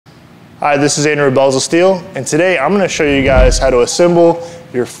Hi, this is Andrew with Bells of Steel, and today I'm going to show you guys how to assemble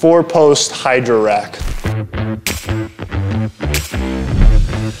your 4-post Hydra rack.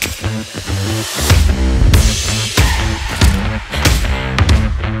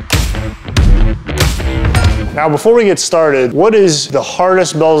 Now before we get started, what is the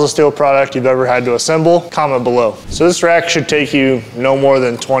hardest Bells of Steel product you've ever had to assemble? Comment below. So this rack should take you no more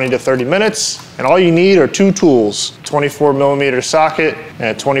than 20 to 30 minutes, and all you need are two tools, 24mm socket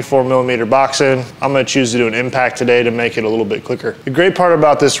and a 24mm box end. I'm gonna choose to do an impact today to make it a little bit quicker. The great part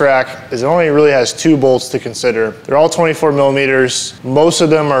about this rack is it only really has 2 bolts to consider. They're all 24mm. Most of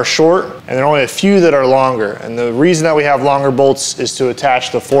them are short, and there are only a few that are longer. And the reason that we have longer bolts is to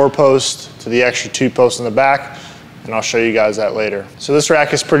attach the 4-post to the extra 2 posts in the back, and I'll show you guys that later. So this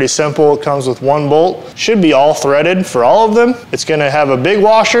rack is pretty simple. It comes with 1 bolt. Should be all threaded for all of them. It's gonna have a big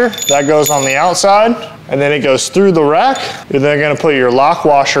washer that goes on the outside, and then it goes through the rack. You're then gonna put your lock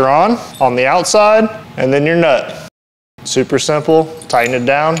washer on the outside, and then your nut. Super simple, tighten it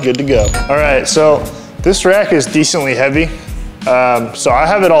down, good to go. All right, so this rack is decently heavy. So I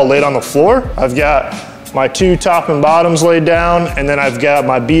have it all laid on the floor. I've got my 2 top and bottoms laid down, and then I've got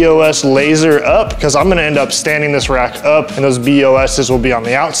my BOS laser up because I'm gonna end up standing this rack up, and those BOSs will be on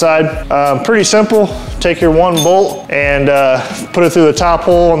the outside. Pretty simple. Take your 1 bolt and put it through the top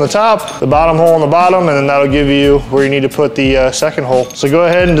hole on the top, the bottom hole on the bottom, and then that'll give you where you need to put the second hole. So go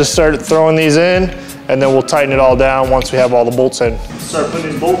ahead and just start throwing these in, and then we'll tighten it all down once we have all the bolts in. Start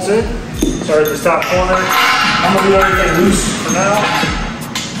putting these bolts in. Start at this top corner. I'm gonna leave everything loose for now.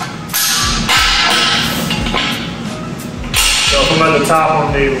 So if I'm at the top,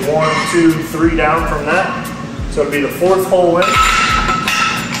 I'm gonna do 1, 2, 3 down from that. So it'll be the 4th hole in.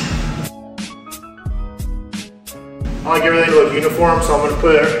 I like everything to look uniform, so I'm gonna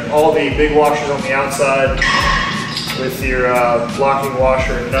put all the big washers on the outside with your locking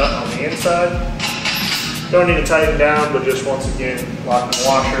washer and nut on the inside. Don't need to tighten down, but just once again, locking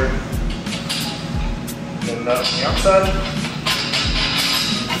washer and nut on the outside.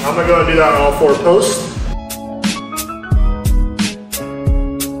 I'm gonna go and do that on all 4 posts.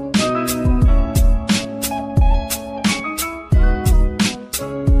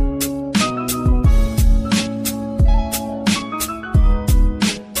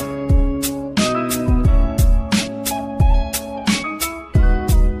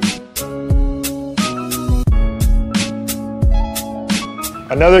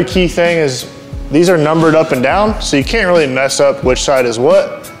 Another key thing is these are numbered up and down, so you can't really mess up which side is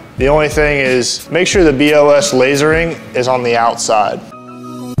what. The only thing is make sure the BOS lasering is on the outside.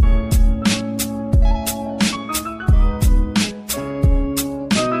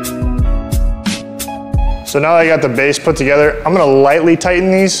 So now that I got the base put together, I'm gonna lightly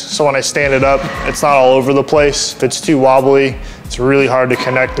tighten these so when I stand it up, it's not all over the place. If it's too wobbly, it's really hard to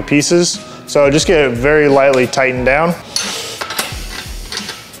connect the pieces. So just get it very lightly tightened down.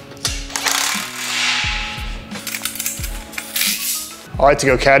 I like to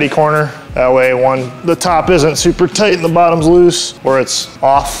go caddy corner. That way the top isn't super tight and the bottom's loose, or it's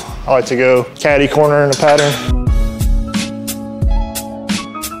off. I like to go caddy corner in a pattern.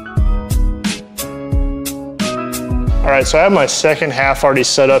 All right, so I have my second half already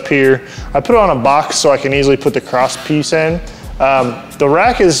set up here. I put it on a box so I can easily put the cross piece in. The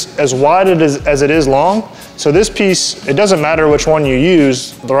rack is as wide as it is long. So this piece, it doesn't matter which one you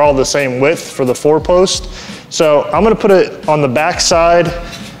use, they're all the same width for the 4-post. So I'm gonna put it on the back side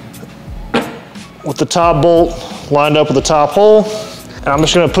with the top bolt lined up with the top hole. And I'm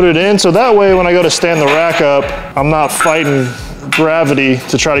just gonna put it in, so that way when I go to stand the rack up, I'm not fighting gravity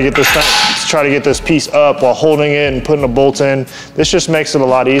to try to get this piece up while holding it and putting a bolt in. This just makes it a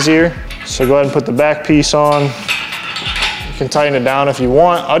lot easier. So go ahead and put the back piece on. You can tighten it down if you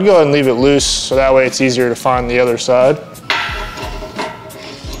want. I'd go ahead and leave it loose, so that way it's easier to find the other side.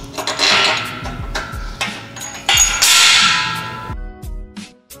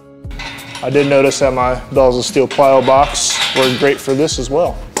 I did notice that my Bells of Steel plyo box worked great for this as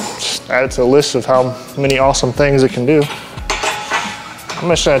well. Just add it to the list of how many awesome things it can do. I'm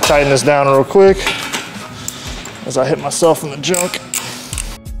just gonna tighten this down real quick as I hit myself in the junk.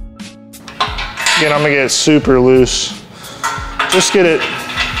 Again, I'm gonna get it super loose. Just get it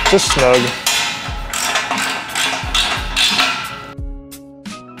just snug.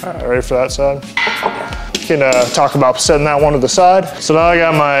 All right, ready for that side? Can talk about setting that one to the side. So now I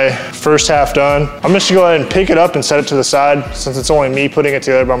got my first half done. I'm just gonna go ahead and pick it up and set it to the side. Since it's only me putting it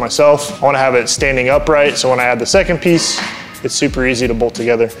together by myself, I wanna have it standing upright, so when I add the second piece, it's super easy to bolt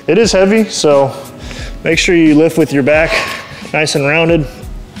together. It is heavy, so make sure you lift with your back nice and rounded.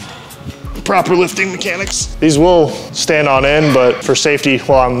 proper lifting mechanics. These will stand on end, but for safety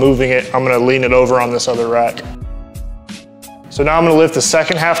while I'm moving it, I'm gonna lean it over on this other rack. So now I'm gonna lift the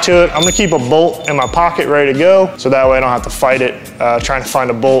second half to it. I'm gonna keep a bolt in my pocket ready to go, so that way I don't have to fight it, trying to find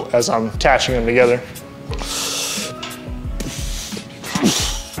a bolt as I'm attaching them together.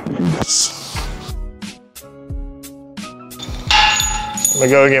 I'm gonna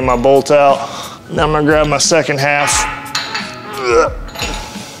go get my bolt out. Now I'm gonna grab my second half.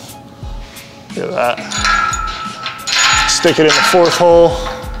 Look at that. Stick it in the fourth hole.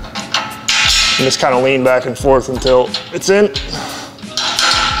 And just kind of lean back and forth until it's in.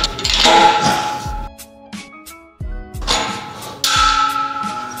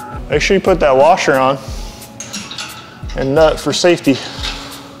 Make sure you put that washer on and nut for safety.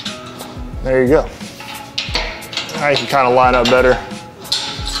 There you go. Now you can kind of line up better.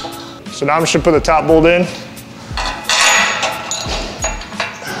 So now I'm just gonna put the top bolt in.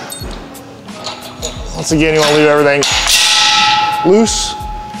 Once again, you wanna leave everything loose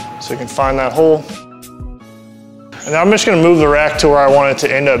so you can find that hole. And now I'm just gonna move the rack to where I want it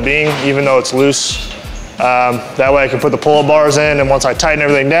to end up being, even though it's loose. That way I can put the pull-up bars in, and once I tighten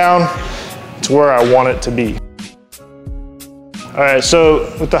everything down, it's where I want it to be. All right,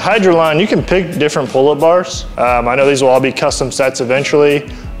 so with the Hydra line, you can pick different pull-up bars. I know these will all be custom sets eventually,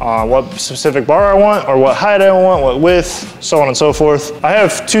 what specific bar I want, or what height I want, what width, so on and so forth. I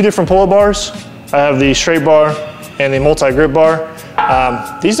have two different pull-up bars. I have the straight bar and the multi-grip bar.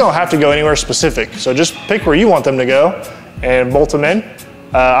 These don't have to go anywhere specific, so just pick where you want them to go and bolt them in.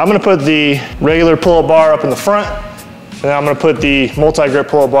 I'm gonna put the regular pull-up bar up in the front, and then I'm gonna put the multi-grip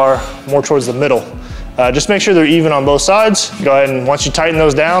pull-up bar more towards the middle. Just make sure they're even on both sides. Go ahead and once you tighten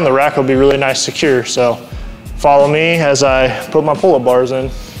those down, the rack will be really nice secure. So follow me as I put my pull-up bars in.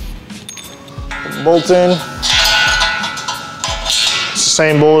 Put the bolt in. It's the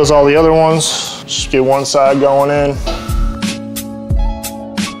same bolt as all the other ones. Just get one side going in.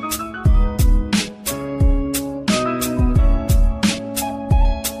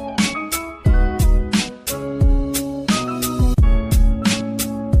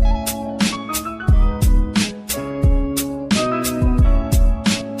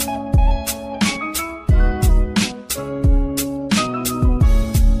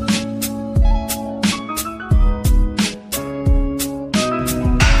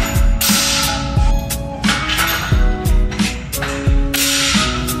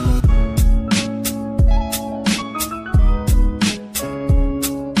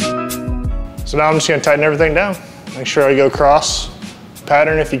 So now I'm just gonna tighten everything down. Make sure I go cross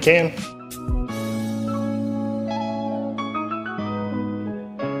pattern if you can.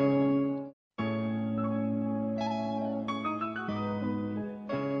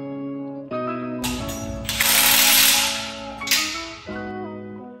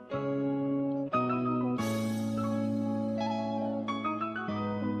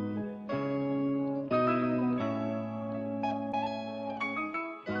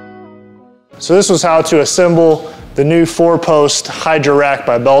 So this was how to assemble the new 4-post Hydra rack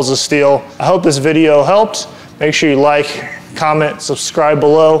by Bells of Steel. I hope this video helped. Make sure you like, comment, subscribe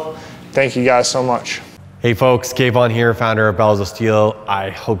below. Thank you guys so much. Hey folks, Kayvon here, founder of Bells of Steel. I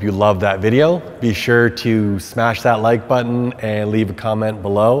hope you loved that video. Be sure to smash that like button and leave a comment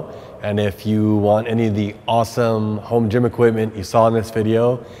below. And if you want any of the awesome home gym equipment you saw in this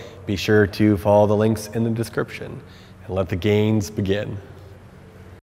video, be sure to follow the links in the description and let the gains begin.